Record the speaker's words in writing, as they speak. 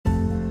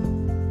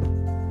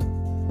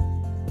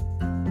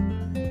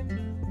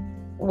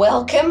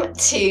Welcome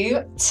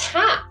to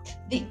TAP,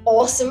 the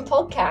awesome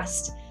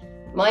podcast.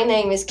 My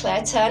name is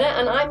Claire Turner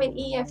and I'm an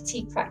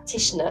EFT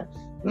practitioner,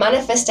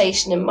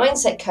 manifestation and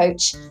mindset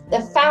coach,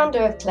 the founder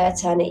of Claire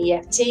Turner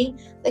EFT,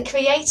 the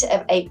creator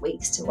of 8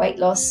 Weeks to Weight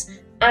Loss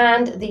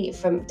and the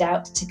From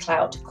Doubt to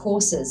Clout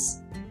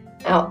courses.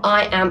 Now,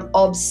 I am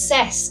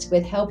obsessed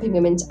with helping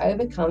women to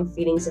overcome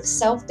feelings of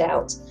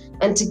self-doubt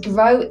and to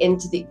grow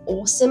into the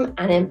awesome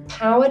and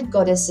empowered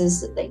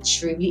goddesses that they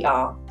truly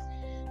are.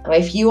 Now,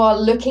 if you are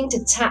looking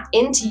to tap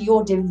into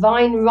your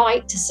divine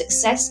right to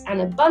success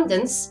and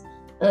abundance,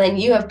 then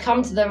you have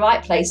come to the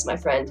right place, my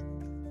friend.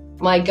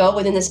 My goal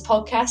within this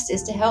podcast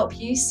is to help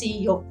you see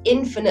your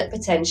infinite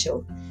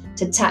potential,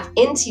 to tap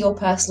into your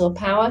personal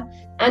power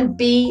and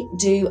be,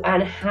 do,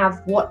 and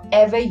have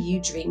whatever you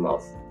dream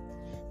of.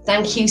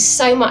 Thank you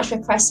so much for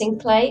pressing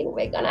play.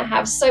 We're going to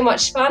have so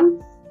much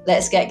fun.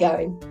 Let's get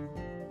going.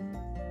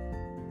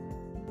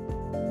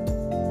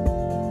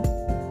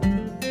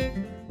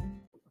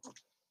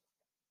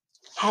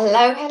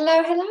 Hello.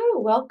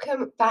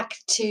 Welcome back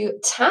to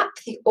TAP,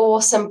 the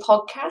awesome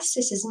podcast.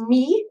 This is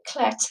me,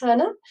 Claire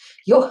Turner,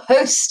 your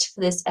host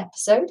for this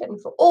episode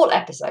and for all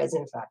episodes,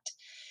 in fact.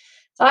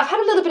 So I've had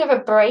a little bit of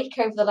a break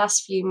over the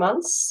last few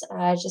months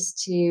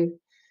just to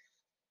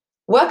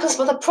work on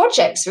some other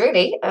projects,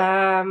 really,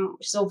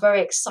 which is all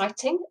very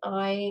exciting.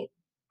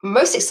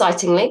 Most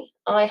excitingly,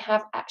 I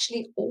have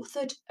actually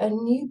authored a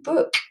new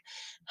book,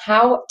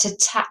 How to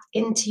Tap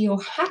Into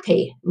Your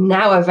Happy,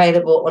 now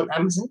available on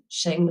Amazon,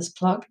 shameless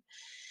plug.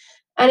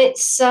 And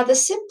it's the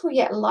simple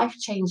yet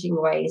life-changing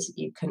ways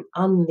that you can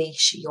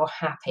unleash your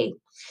happy.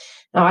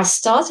 Now, I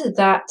started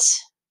that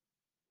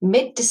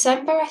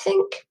mid-December, I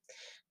think,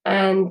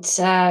 and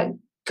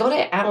got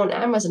it out on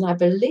Amazon, I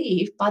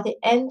believe, by the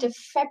end of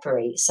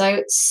February.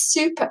 So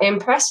super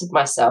impressed with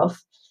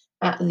myself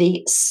at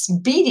the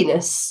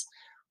speediness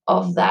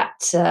of that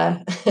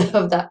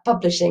of that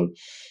publishing,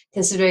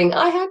 considering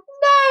I had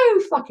no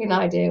fucking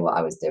idea what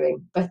I was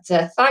doing. But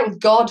thank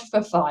God for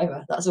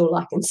Fiverr. That's all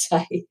I can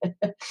say.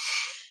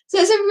 So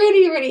it's a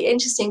really, really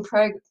interesting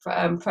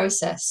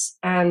process.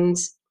 And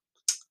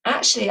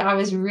actually, I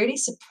was really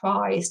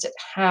surprised at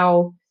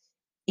how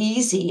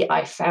easy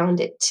I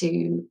found it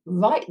to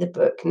write the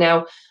book.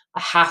 Now, I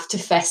have to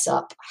fess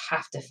up.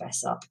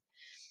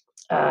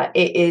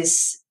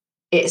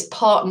 It's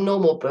part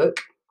normal book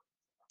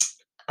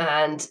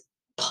and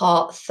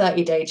part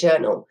 30-day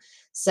journal.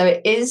 So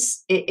it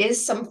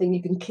is something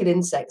you can kill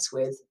insects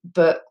with,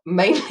 but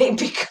mainly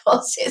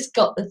because it's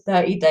got the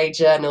 30-day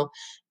journal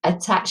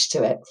attached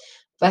to it.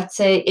 But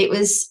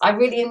I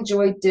really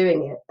enjoyed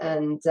doing it,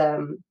 and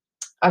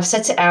I've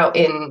set it out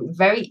in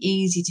very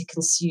easy to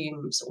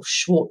consume sort of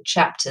short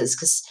chapters,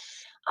 because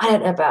I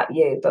don't know about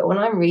you, but when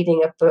I'm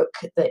reading a book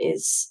that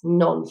is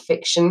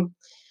non-fiction,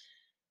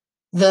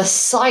 the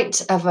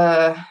sight of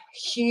a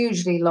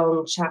hugely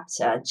long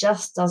chapter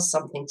just does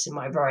something to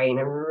my brain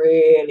and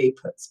really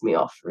puts me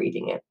off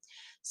reading it.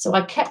 So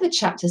I kept the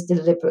chapters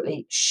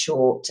deliberately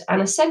short,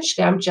 and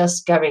essentially I'm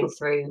just going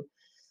through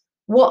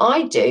what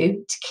I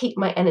do to keep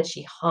my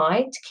energy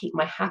high, to keep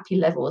my happy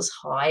levels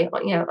high,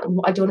 what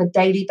I do on a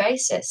daily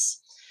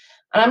basis.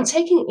 And I'm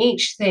taking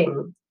each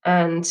thing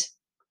and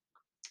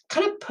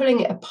kind of pulling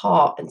it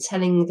apart and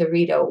telling the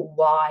reader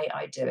why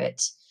I do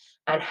it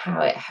and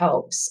how it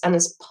helps. And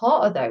as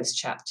part of those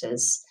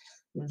chapters,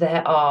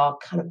 there are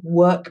kind of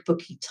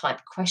workbooky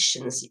type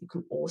questions that you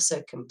can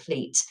also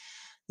complete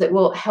that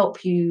will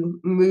help you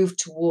move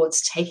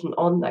towards taking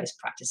on those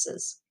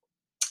practices.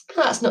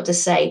 That's not to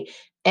say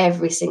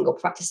every single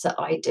practice that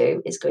I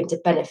do is going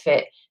to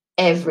benefit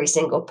every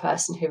single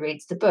person who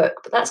reads the book,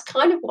 but that's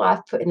kind of why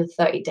I've put in a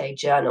 30-day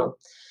journal,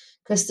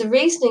 because the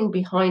reasoning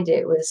behind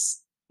it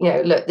was,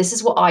 look, this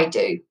is what I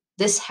do.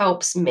 This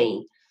helps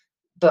me,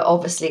 but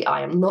obviously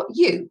I am not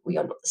you. We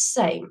are not the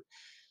same.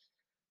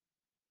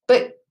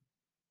 But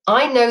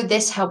I know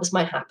this helps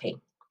my happy,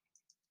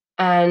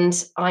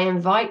 and I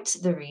invite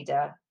the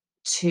reader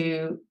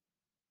to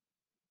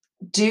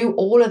do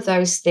all of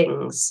those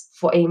things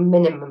for a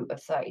minimum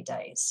of 30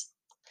 days.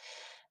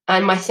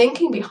 And my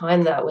thinking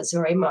behind that was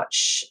very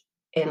much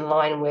in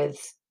line with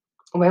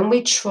when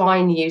we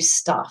try new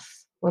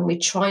stuff, when we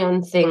try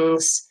on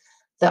things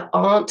that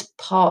aren't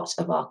part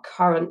of our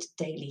current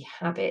daily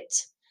habit,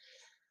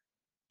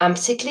 and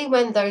particularly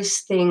when those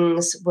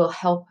things will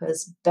help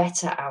us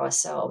better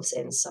ourselves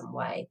in some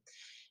way,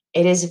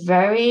 it is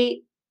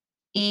very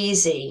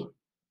easy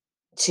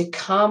to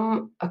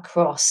come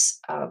across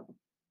a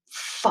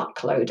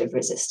fuckload of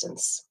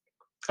resistance.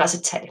 That's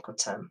a technical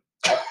term.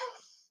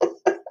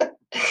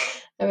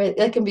 I mean,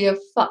 there can be a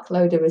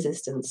fuckload of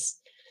resistance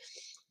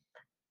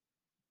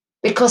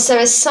because there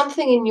is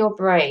something in your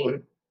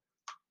brain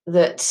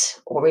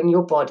or in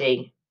your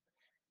body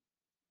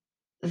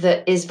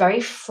that is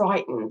very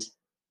frightened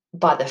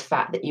by the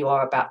fact that you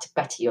are about to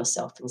better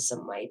yourself in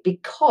some way,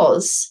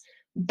 because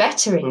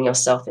bettering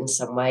yourself in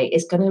some way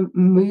is going to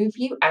move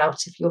you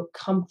out of your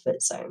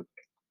comfort zone.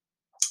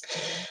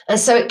 And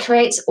so it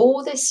creates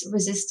all this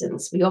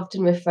resistance. We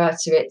often refer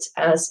to it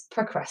as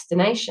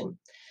procrastination.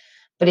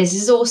 But it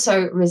is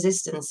also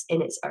resistance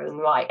in its own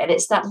right. And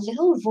it's that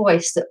little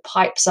voice that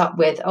pipes up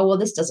with, oh, well,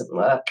 this doesn't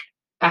work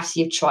after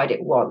you've tried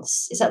it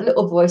once. It's that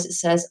little voice that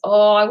says,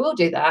 oh, I will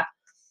do that,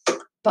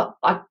 but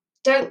I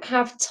don't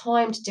have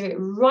time to do it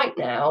right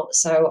now.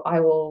 So I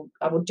will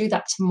do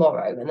that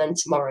tomorrow. And then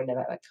tomorrow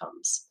never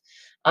comes.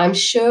 I'm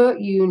sure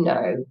you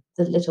know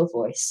the little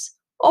voice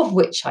of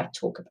which I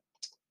talk about.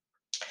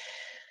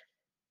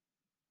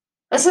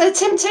 And so the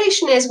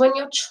temptation is when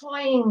you're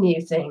trying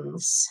new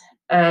things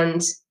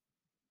and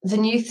the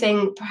new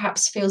thing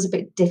perhaps feels a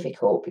bit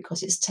difficult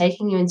because it's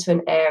taking you into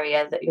an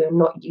area that you're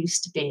not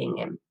used to being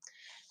in.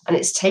 And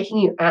it's taking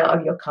you out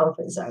of your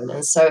comfort zone.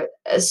 And so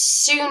as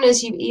soon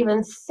as you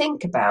even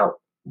think about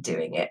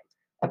doing it,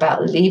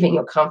 about leaving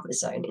your comfort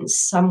zone in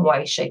some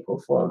way, shape,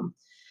 or form,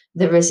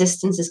 the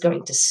resistance is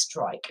going to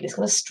strike, and it's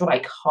going to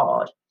strike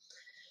hard.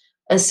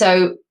 And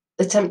so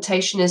the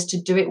temptation is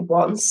to do it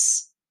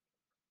once.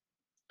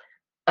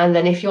 And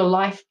then if your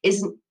life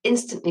isn't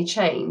instantly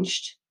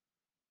changed,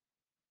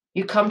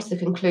 you come to the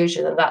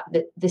conclusion that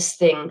this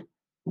thing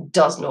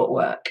does not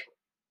work.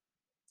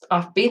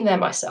 I've been there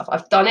myself.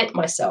 I've done it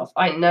myself.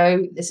 I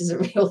know this is a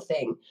real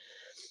thing.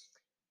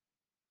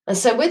 And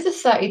so with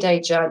the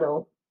 30-day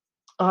journal,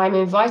 I'm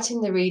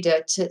inviting the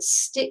reader to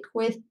stick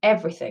with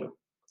everything.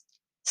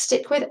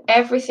 Stick with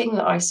everything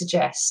that I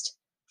suggest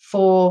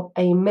for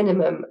a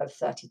minimum of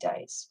 30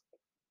 days.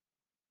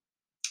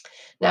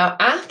 Now,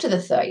 after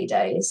the 30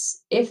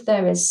 days, if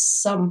there is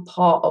some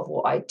part of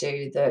what I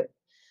do that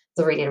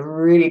the reader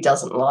really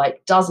doesn't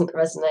like, doesn't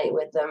resonate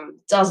with them,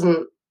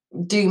 doesn't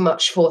do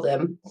much for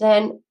them,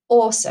 then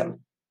awesome,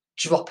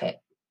 drop it.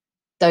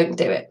 Don't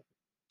do it.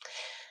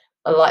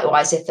 And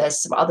likewise, if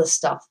there's some other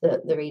stuff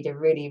that the reader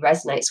really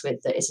resonates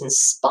with that is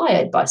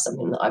inspired by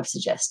something that I've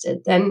suggested,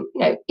 then,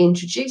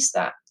 introduce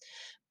that.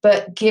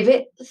 But give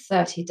it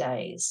 30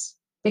 days,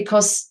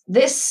 because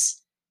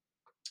this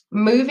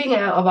moving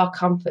out of our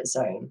comfort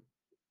zone,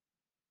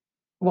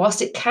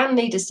 whilst it can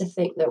lead us to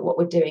think that what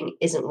we're doing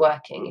isn't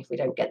working if we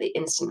don't get the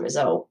instant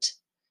result,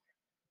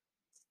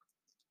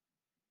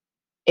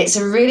 it's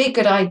a really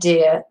good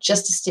idea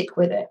just to stick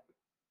with it.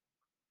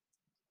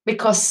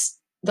 Because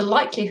the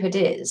likelihood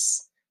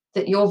is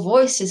that your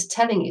voice is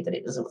telling you that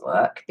it doesn't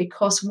work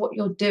because what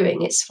you're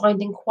doing, it's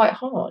finding quite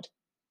hard.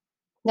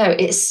 No,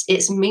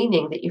 it's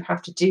meaning that you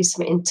have to do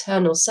some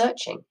internal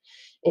searching.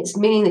 It's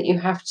meaning that you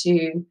have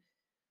to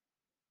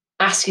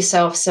ask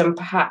yourself some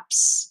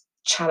perhaps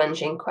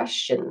challenging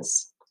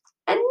questions.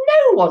 And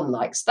no one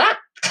likes that.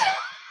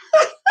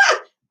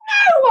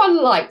 No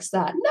one likes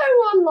that. No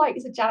one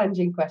likes a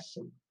challenging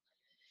question.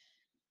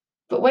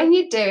 But when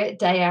you do it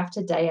day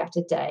after day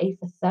after day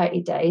for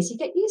 30 days, you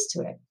get used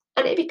to it.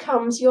 And it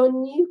becomes your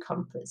new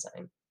comfort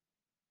zone.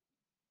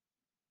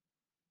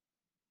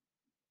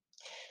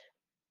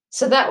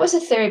 So that was the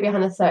theory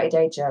behind the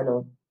 30-day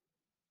journal.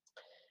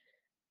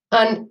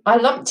 And I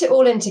lumped it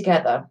all in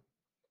together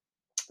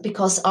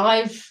because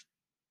I've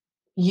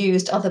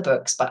used other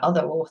books by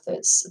other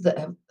authors that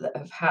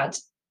have had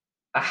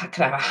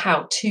kind of a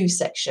how-to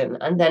section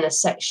and then a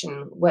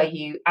section where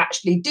you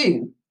actually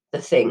do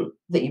the thing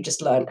that you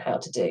just learned how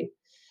to do.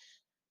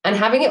 And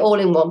having it all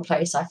in one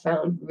place, I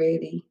found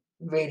really,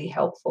 really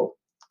helpful.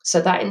 So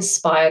that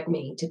inspired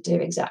me to do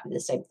exactly the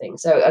same thing.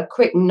 So a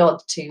quick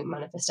nod to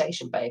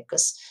Manifestation Babe,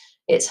 because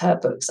it's her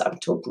books that I'm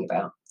talking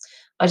about.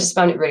 I just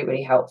found it really,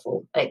 really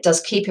helpful. It does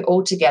keep it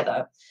all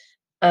together.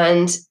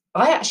 And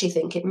I actually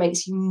think it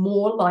makes you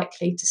more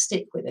likely to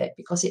stick with it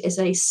because it is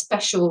a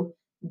special,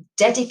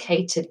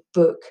 dedicated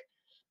book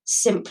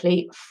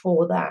simply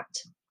for that.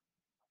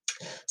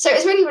 So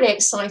it's really, really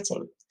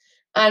exciting.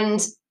 And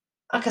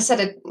like I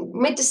said,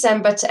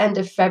 mid-December to end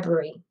of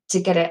February to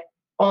get it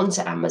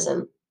onto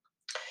Amazon,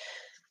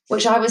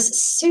 which I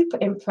was super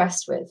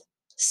impressed with.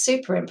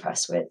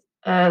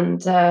 And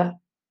there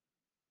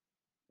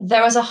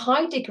was a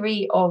high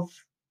degree of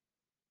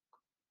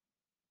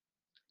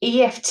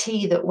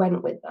EFT that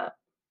went with that.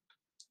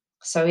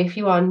 So if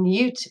you are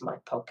new to my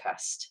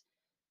podcast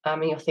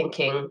and you're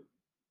thinking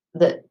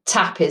that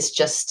TAP is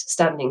just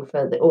standing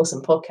for the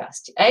Awesome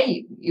Podcast,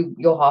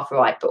 you're half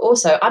right, but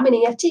also I'm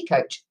an EFT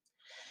coach.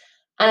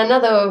 And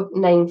another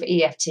name for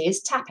EFT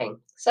is tapping.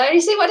 So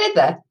you see what I did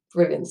there?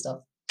 Brilliant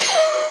stuff.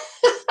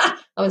 I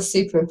was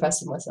super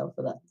impressed with myself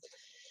for that.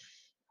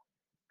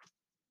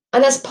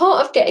 And as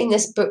part of getting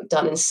this book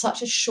done in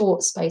such a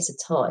short space of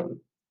time,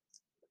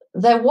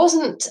 there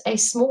wasn't a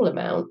small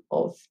amount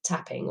of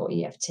tapping or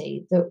EFT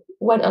that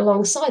went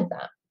alongside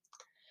that.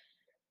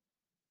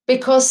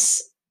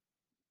 Because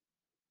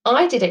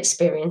I did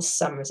experience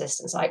some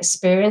resistance. I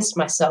experienced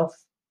myself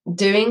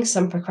doing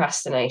some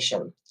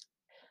procrastination.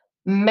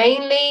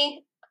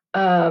 Mainly,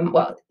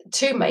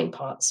 two main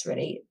parts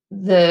really.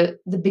 The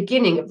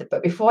beginning of the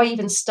book, before I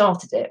even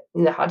started it,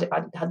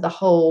 I had the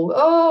whole,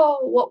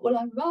 what will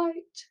I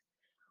write?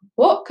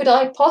 What could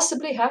I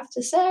possibly have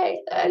to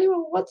say that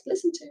anyone wants to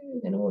listen to?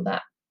 And all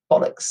that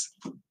bollocks.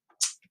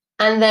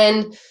 And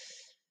then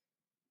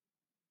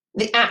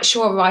the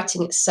actual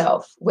writing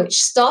itself,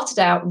 which started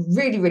out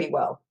really, really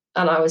well.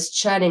 And I was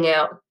churning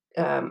out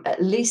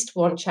at least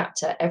one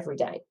chapter every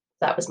day.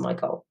 That was my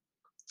goal.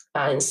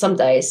 And some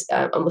days,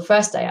 on the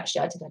first day,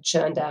 actually, I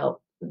churned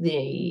out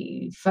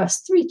the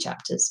first 3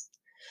 chapters.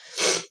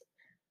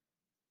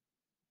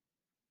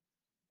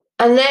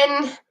 And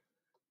then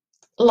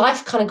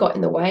life kind of got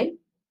in the way.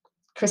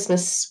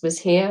 Christmas was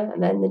here,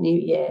 and then the new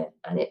year,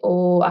 and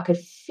I could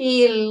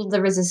feel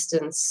the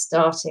resistance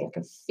starting. I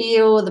could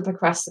feel the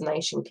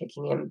procrastination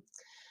kicking in.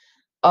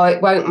 Oh,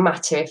 it won't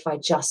matter if I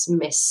just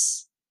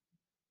miss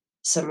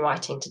some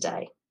writing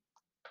today.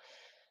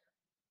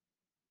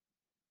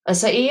 And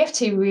so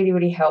EFT really,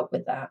 really helped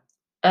with that.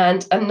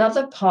 And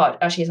another part,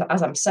 actually,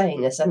 as I'm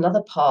saying this,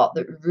 another part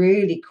that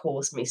really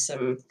caused me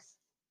some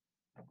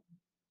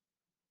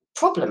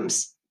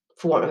problems,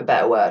 for want of a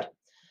better word,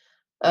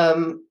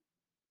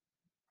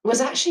 was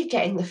actually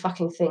getting the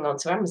fucking thing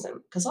onto Amazon,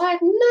 because I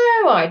had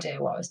no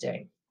idea what I was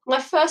doing.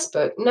 My first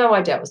book, no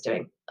idea what I was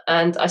doing.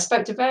 And I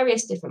spoke to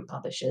various different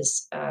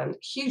publishers, and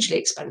hugely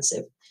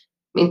expensive.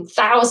 I mean,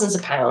 thousands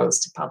of pounds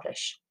to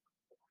publish,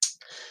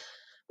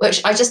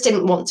 which I just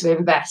didn't want to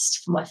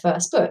invest for my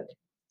first book.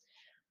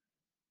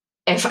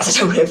 In fact, I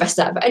don't want to invest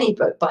that for any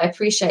book, but I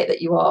appreciate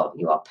that you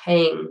are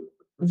paying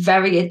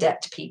very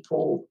adept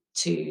people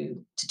to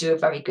do a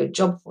very good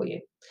job for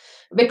you.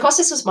 Because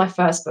this was my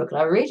first book, and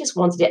I really just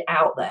wanted it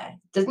out there.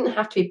 It didn't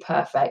have to be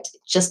perfect,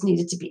 it just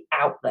needed to be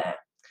out there.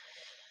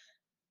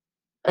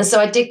 And so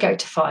I did go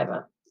to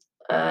Fiverr,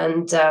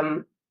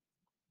 and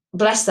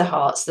bless their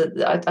hearts,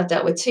 that I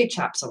dealt with 2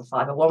 chaps on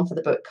Fiverr, one for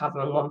the book cover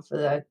and one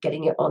for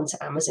getting it onto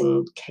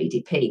Amazon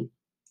KDP,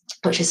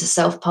 which is a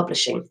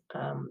self-publishing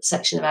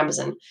section of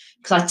Amazon.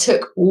 Because I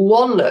took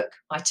one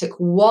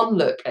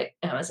look at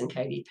Amazon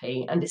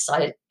KDP and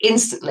decided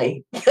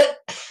instantly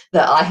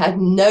that I had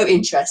no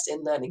interest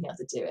in learning how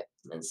to do it.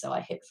 And so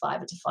I hit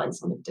Fiverr to find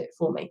someone to do it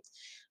for me.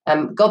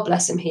 God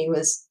bless him, he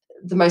was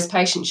the most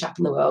patient chap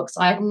in the world, because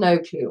I had no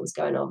clue what was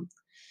going on.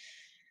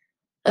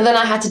 And then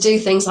I had to do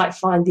things like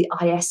find the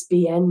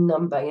ISBN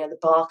number, the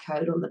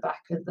barcode on the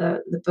back of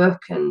the book.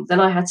 And then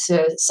I had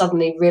to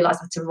suddenly realize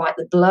I had to write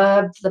the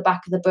blurb for the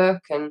back of the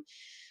book. And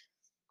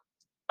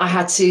I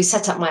had to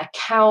set up my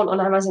account on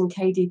Amazon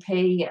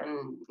KDP,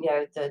 and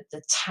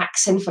the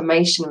tax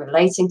information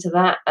relating to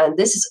that. And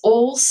this is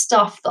all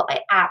stuff that I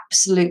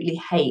absolutely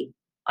hate.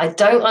 I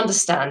don't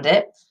understand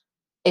it.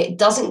 It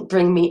doesn't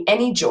bring me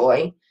any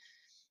joy.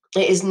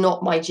 It is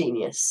not my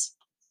genius.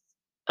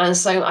 And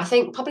so I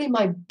think probably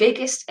my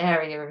biggest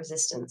area of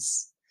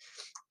resistance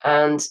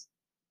and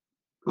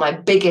my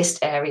biggest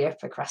area of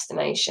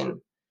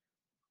procrastination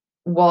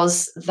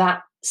was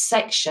that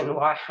section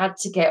where I had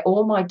to get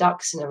all my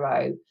ducks in a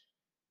row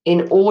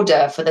in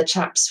order for the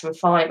chaps from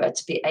Fiverr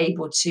to be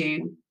able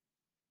to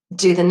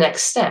do the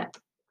next step.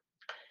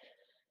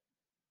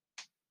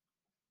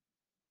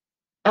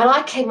 And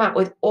I came up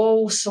with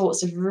all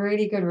sorts of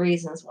really good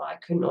reasons why I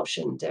couldn't or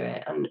shouldn't do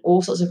it, and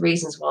all sorts of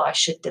reasons why I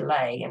should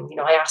delay. And,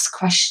 I asked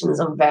questions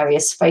on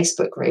various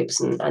Facebook groups,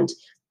 and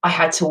I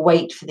had to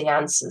wait for the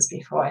answers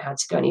before I had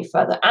to go any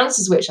further.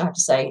 Answers which, I have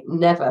to say,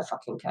 never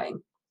fucking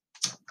came.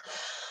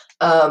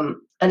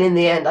 And in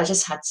the end, I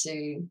just had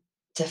to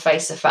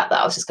face the fact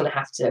that I was just going to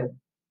have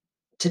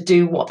to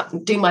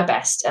do my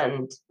best,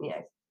 and,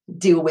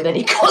 deal with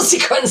any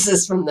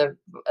consequences from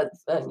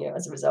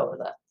as a result of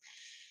that.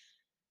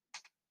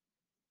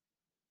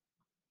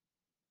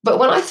 But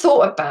when I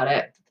thought about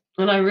it,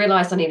 and I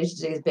realized I needed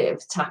to do a bit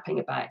of tapping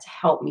about it to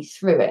help me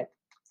through it,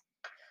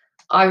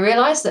 I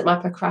realized that my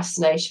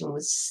procrastination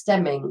was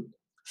stemming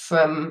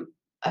from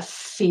a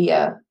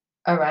fear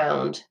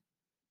around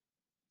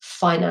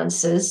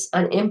finances,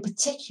 and in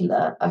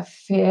particular, a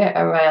fear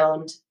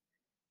around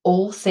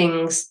all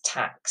things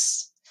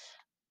tax.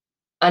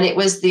 And it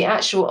was the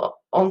actual,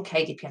 on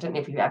KDP, I don't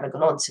know if you've ever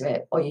gone onto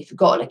it or you've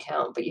got an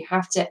account, but you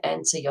have to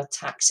enter your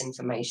tax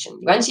information.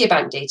 You enter your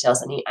bank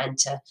details and you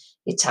enter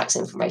your tax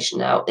information.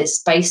 Now,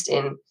 it's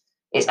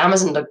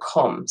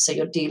Amazon.com, so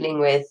you're dealing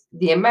with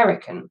the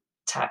American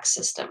tax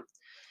system.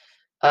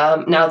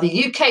 Now,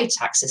 the UK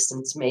tax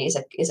system, to me,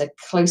 is a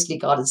closely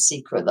guarded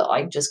secret that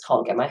I just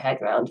can't get my head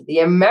around. The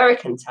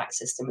American tax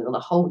system is on a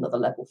whole nother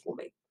level for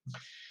me.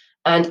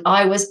 And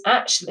I was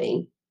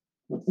actually...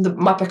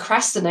 my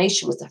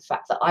procrastination was the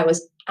fact that I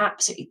was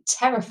absolutely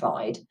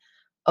terrified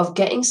of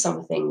getting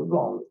something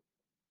wrong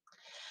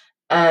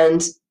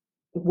and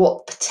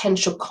what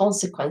potential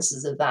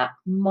consequences of that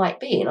might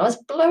be. And I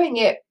was blowing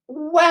it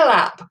well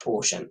out of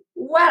proportion.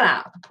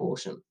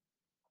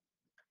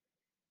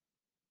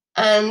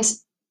 And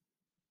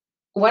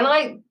when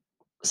I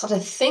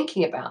started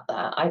thinking about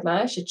that, I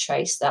managed to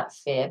trace that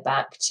fear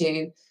back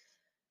to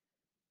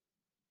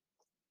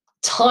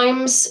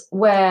times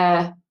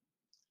where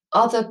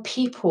other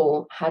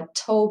people had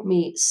told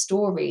me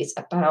stories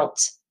about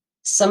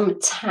some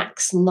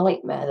tax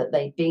nightmare that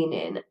they'd been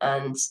in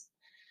and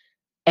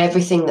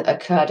everything that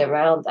occurred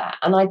around that.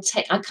 And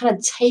I'd kind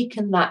of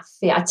taken that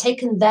fear, I'd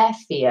taken their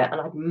fear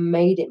and I'd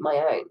made it my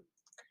own.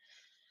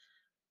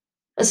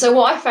 And so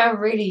what I found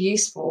really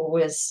useful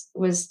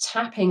was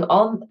tapping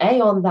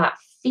on that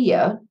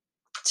fear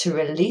to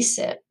release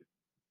it,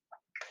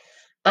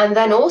 And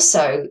then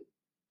also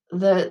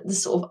the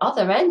sort of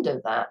other end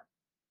of that,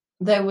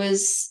 there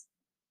was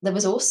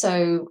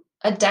also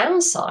a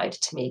downside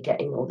to me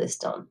getting all this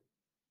done.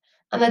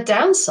 And the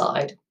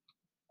downside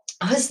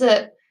was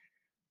that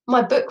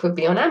my book would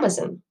be on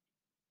Amazon.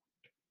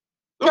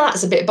 Now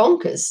that's a bit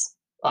bonkers,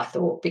 I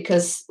thought,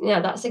 because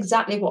that's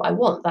exactly what I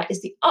want. That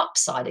is the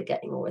upside of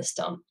getting all this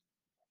done.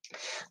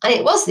 And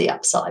it was the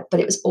upside, but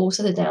it was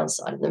also the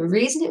downside. And the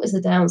reason it was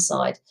the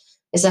downside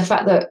is the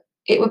fact that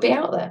it would be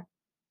out there.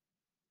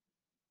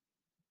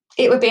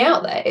 It would be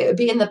out there. It would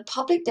be in the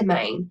public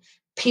domain.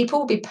 People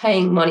would be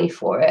paying money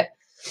for it.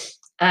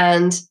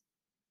 And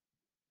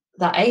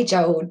that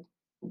age-old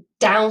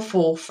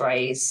downfall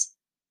phrase,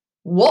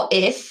 what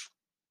if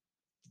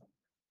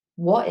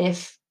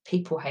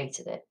people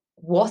hated it?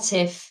 What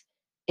if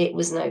it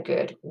was no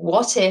good?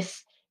 What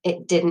if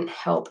it didn't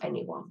help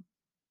anyone?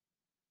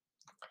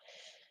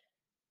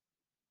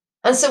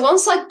 And so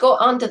once I got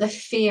under the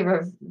fear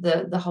of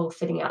the whole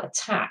filling out a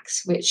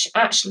tax, which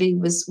actually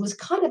was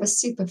kind of a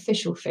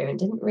superficial fear and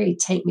didn't really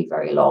take me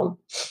very long,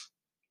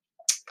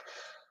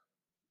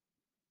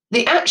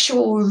 the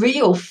actual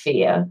real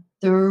fear,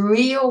 the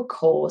real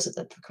cause of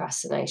the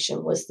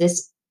procrastination was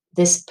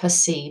this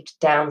perceived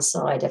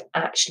downside of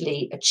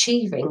actually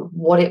achieving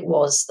what it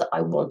was that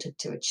I wanted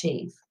to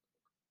achieve.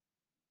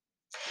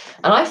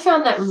 And I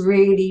found that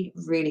really,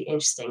 really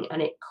interesting,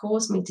 and it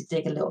caused me to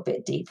dig a little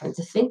bit deeper and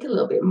to think a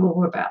little bit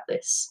more about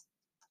this.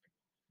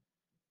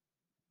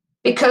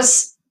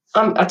 Because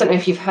I don't know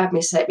if you've heard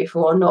me say it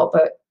before or not,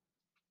 but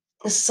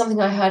this is something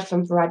I heard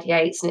from Brad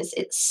Yates, and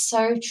it's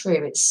so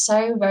true. It's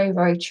so very,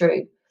 very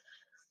true.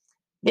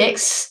 The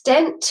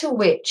extent to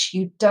which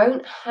you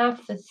don't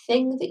have the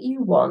thing that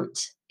you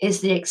want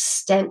is the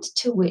extent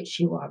to which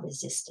you are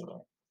resisting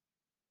it.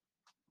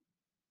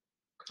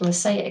 I'm going to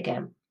say it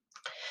again.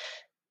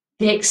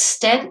 The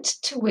extent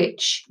to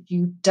which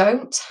you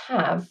don't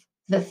have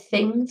the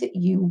thing that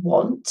you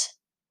want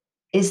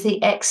is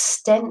the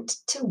extent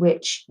to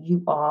which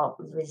you are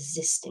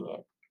resisting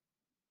it.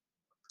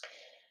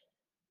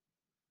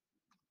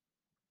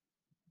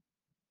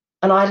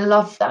 And I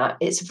love that.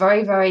 It's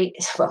very, very,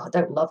 well, I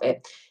don't love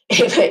it,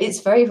 but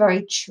it's very,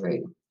 very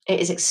true. It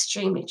is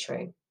extremely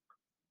true,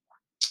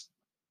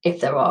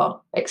 if there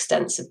are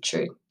extents of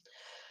true.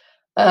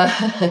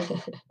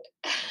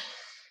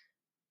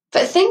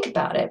 But think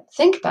about it.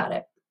 Think about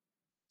it.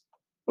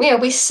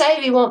 We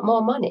say we want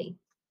more money,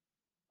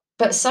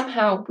 but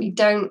somehow we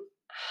don't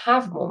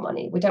have more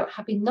money. We don't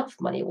have enough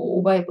money,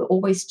 or we're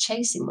always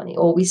chasing money,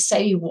 or we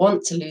say we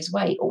want to lose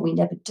weight, or we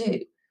never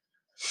do.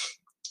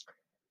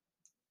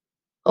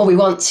 Or we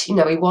want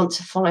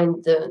to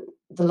find the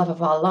love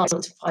of our lives,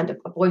 to find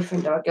a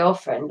boyfriend or a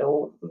girlfriend,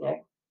 or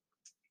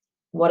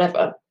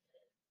whatever.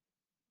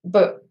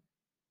 But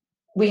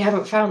we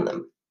haven't found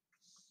them.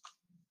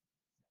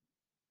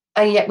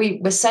 And yet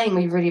we're saying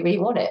we really, really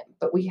want it,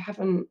 but we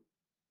haven't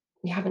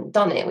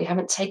done it. We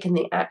haven't taken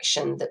the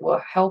action that will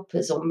help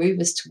us or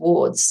move us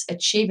towards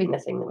achieving the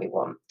thing that we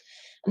want.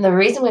 And the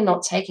reason we're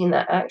not taking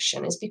that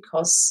action is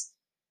because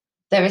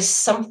there is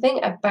something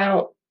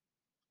about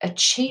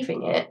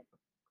achieving it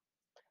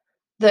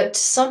that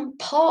some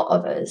part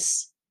of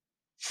us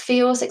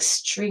feels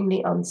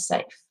extremely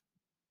unsafe,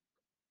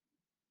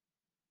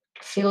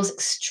 feels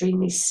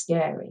extremely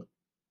scary.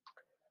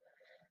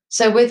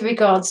 So with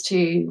regards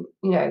to,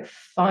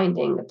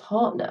 finding a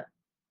partner,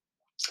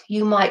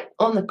 you might,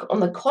 on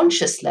the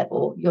conscious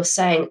level, you're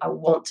saying, I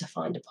want to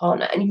find a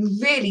partner, and you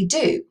really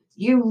do.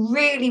 You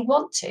really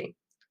want to.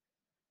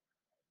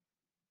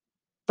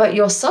 But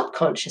your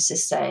subconscious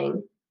is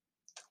saying,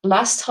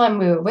 last time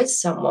we were with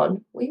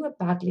someone, we were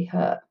badly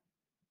hurt.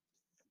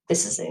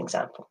 This is an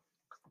example.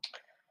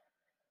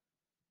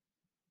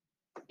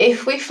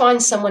 If we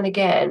find someone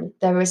again,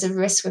 there is a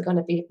risk we're going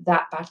to be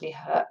that badly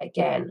hurt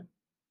again.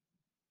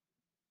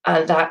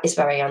 And that is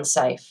very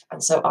unsafe.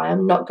 And so I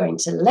am not going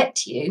to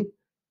let you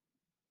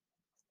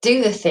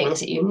do the things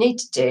that you need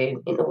to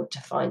do in order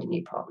to find a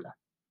new partner.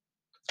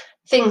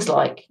 Things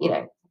like,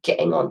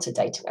 getting onto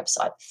dating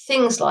website,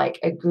 things like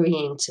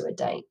agreeing to a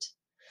date,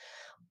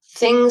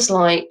 things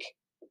like,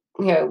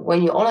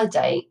 when you're on a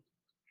date,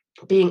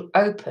 being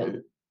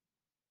open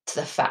to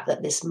the fact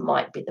that this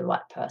might be the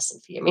right person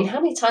for you. I mean,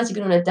 how many times have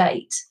you been on a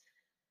date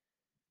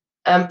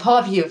and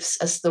part of you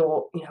has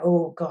thought,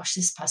 oh gosh,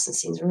 this person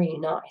seems really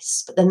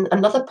nice, but then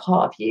another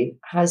part of you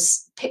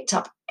has picked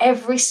up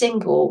every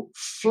single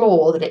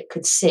flaw that it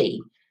could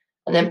see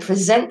and then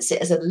presents it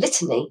as a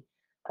litany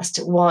as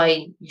to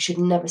why you should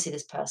never see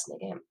this person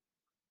again.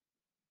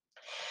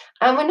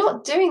 And we're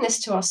not doing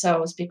this to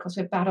ourselves because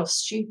we're bad or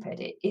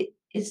stupid. It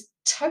is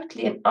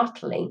totally and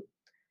utterly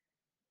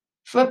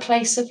from a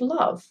place of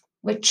love.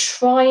 We're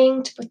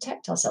trying to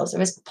protect ourselves.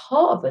 There is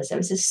part of us, there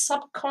is this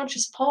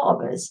subconscious part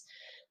of us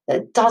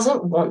that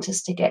doesn't want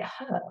us to get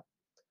hurt.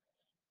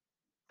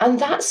 And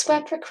that's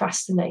where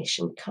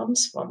procrastination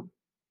comes from.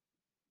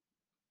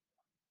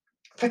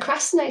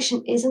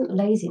 Procrastination isn't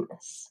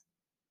laziness.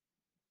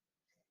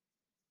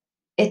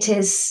 It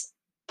is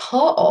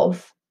part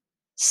of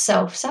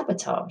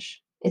self-sabotage.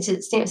 It's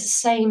the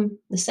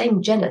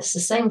same genus, the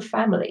same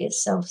family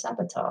as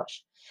self-sabotage.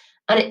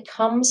 And it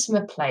comes from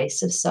a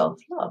place of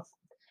self-love.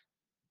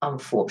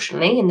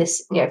 Unfortunately, in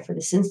this, for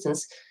this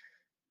instance,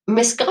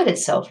 misguided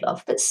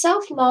self-love, but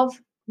self-love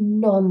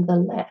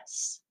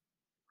nonetheless.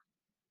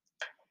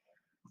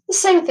 The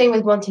same thing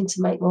with wanting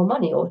to make more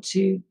money or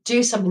to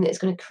do something that's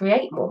going to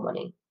create more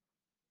money.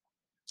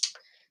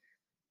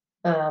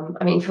 For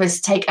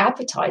instance, take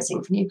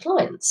advertising for new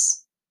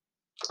clients.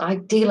 I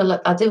deal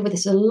with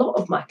this with a lot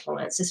of my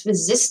clients, this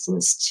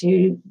resistance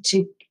to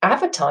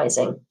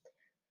advertising.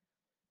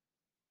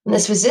 And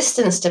this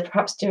resistance to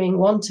perhaps doing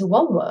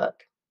one-to-one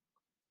work.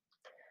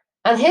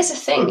 And here's the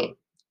thing.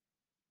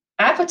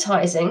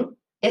 Advertising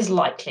is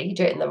likely, you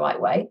do it in the right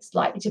way, it's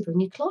likely to bring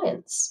you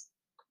clients,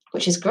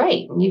 which is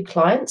great. New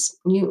clients,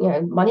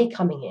 money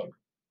coming in,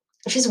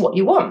 which is what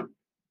you want,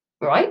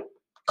 right?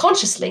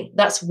 Consciously,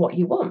 that's what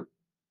you want.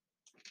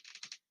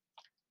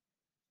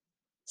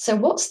 So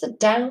what's the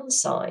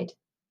downside?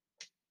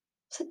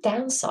 What's the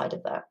downside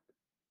of that?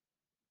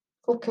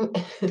 Well,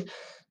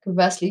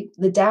 conversely,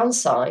 the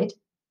downside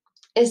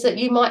is that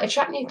you might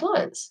attract new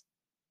clients.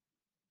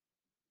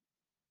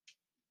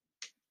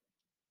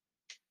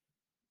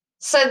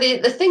 So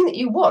the thing that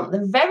you want,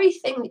 the very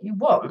thing that you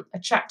want,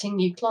 attracting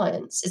new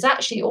clients, is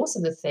actually also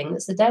the thing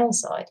that's the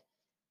downside.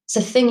 It's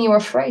the thing you're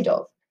afraid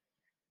of.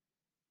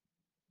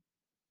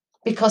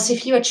 Because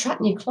if you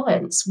attract new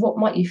clients, what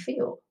might you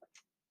feel?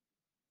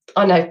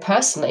 I know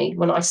personally,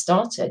 when I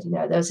started,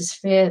 there was this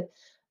fear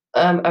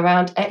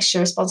around extra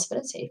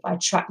responsibility. If I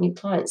attract new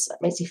clients, that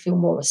makes you feel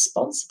more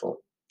responsible.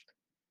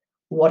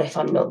 What if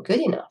I'm not good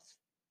enough?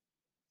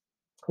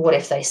 What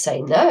if they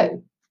say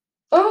no?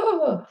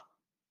 Oh,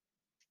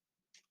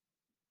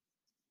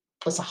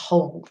 there's a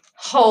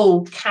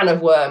whole can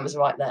of worms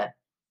right there.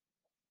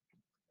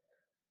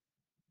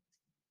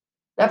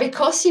 Now,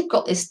 because you've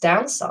got this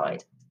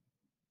downside,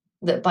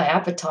 that by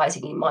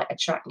advertising you might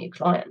attract new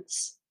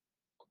clients,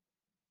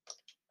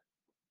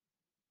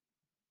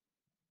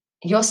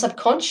 your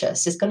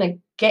subconscious is going to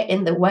get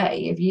in the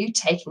way of you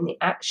taking the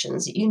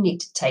actions that you need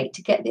to take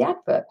to get the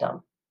advert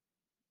done.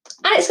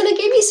 And it's going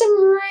to give you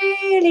some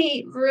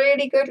really,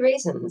 really good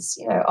reasons.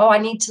 I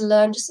need to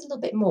learn just a little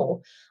bit more.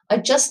 I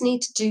just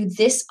need to do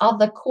this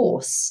other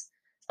course,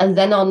 and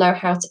then I'll know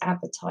how to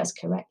advertise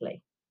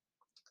correctly.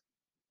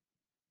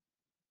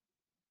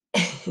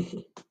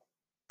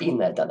 Been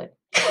there, done it.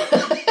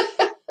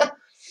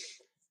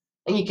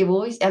 And you give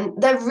all these,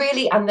 and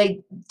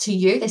to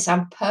you, they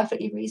sound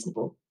perfectly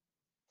reasonable.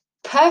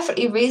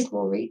 Perfectly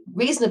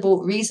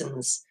reasonable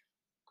reasons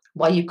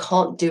why you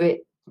can't do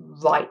it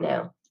right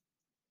now.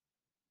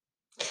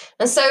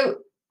 And so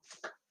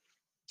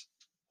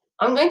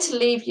I'm going to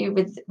leave you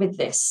with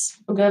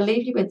this. I'm going to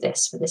leave you with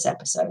this for this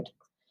episode.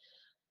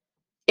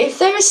 If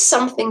there is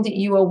something that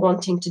you are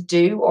wanting to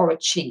do or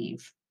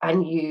achieve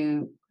and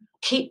you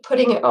keep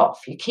putting it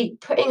off, you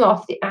keep putting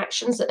off the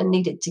actions that are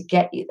needed to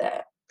get you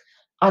there,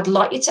 I'd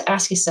like you to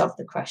ask yourself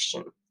the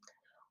question,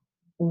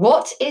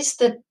 what is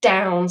the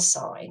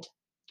downside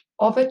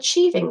of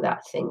achieving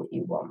that thing that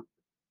you want?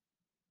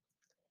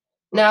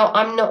 Now,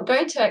 I'm not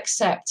going to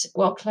accept,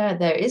 well, Claire,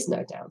 there is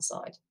no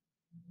downside.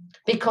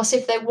 Because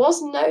if there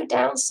was no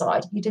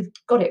downside, you'd have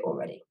got it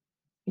already.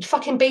 You'd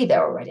fucking be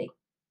there already.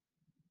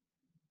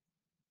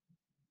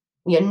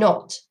 You're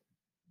not.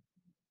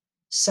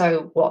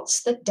 So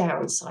what's the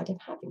downside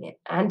of having it?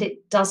 And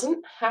it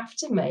doesn't have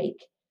to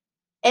make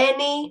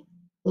any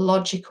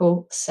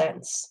logical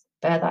sense.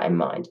 Bear that in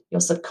mind. Your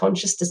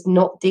subconscious does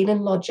not deal in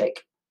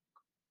logic.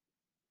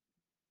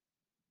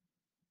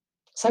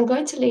 So I'm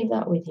going to leave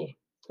that with you.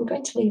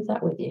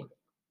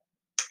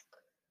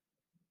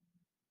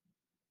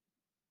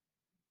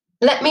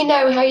 Let me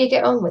know how you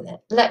get on with it.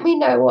 Let me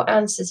know what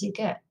answers you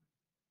get.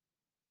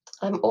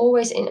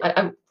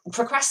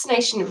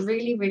 Procrastination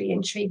really, really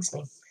intrigues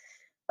me.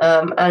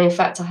 And in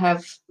fact, I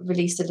have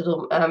released a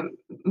little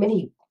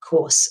mini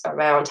course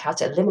around how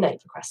to eliminate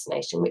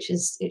procrastination, which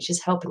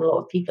is helping a lot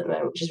of people at the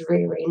moment, which is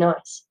really, really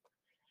nice.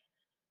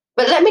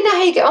 But let me know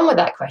how you get on with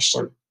that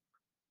question.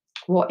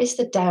 What is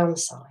the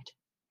downside?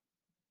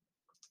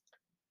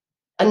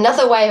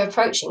 Another way of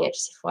approaching it,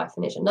 just before I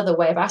finish, another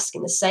way of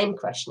asking the same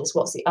question is,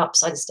 what's the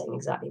upside of staying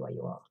exactly where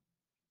you are?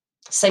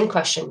 Same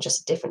question,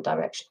 just a different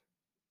direction.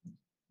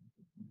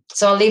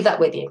 So I'll leave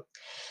that with you.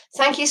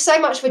 Thank you so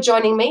much for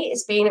joining me.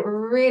 It's been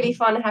really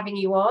fun having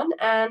you on,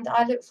 and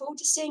I look forward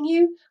to seeing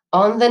you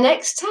on the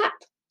next tap.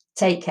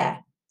 Take care.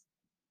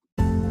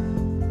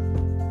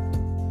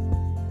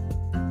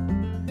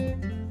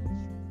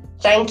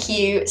 Thank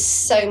you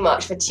so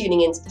much for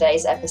tuning into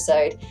today's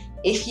episode.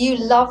 If you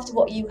loved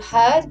what you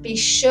heard, be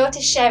sure to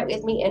share it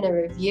with me in a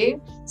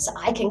review so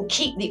I can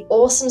keep the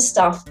awesome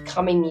stuff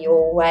coming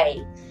your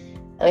way.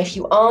 And if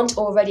you aren't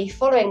already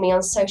following me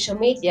on social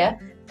media,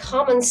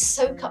 come and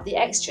soak up the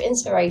extra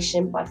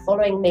inspiration by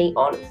following me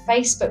on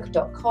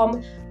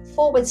facebook.com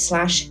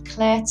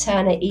Claire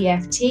Turner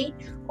EFT,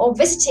 or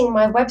visiting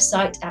my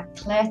website at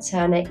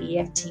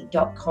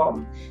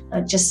claireturnereft.com.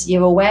 Just so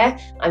you're aware,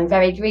 I'm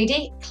very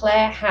greedy.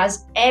 Claire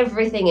has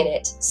everything in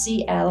it,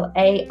 CLAIRE.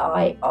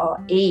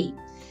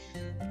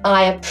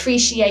 I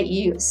appreciate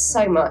you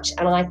so much,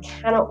 and I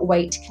cannot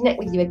wait to connect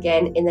with you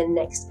again in the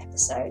next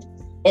episode.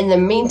 In the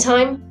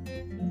meantime,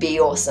 be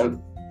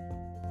awesome.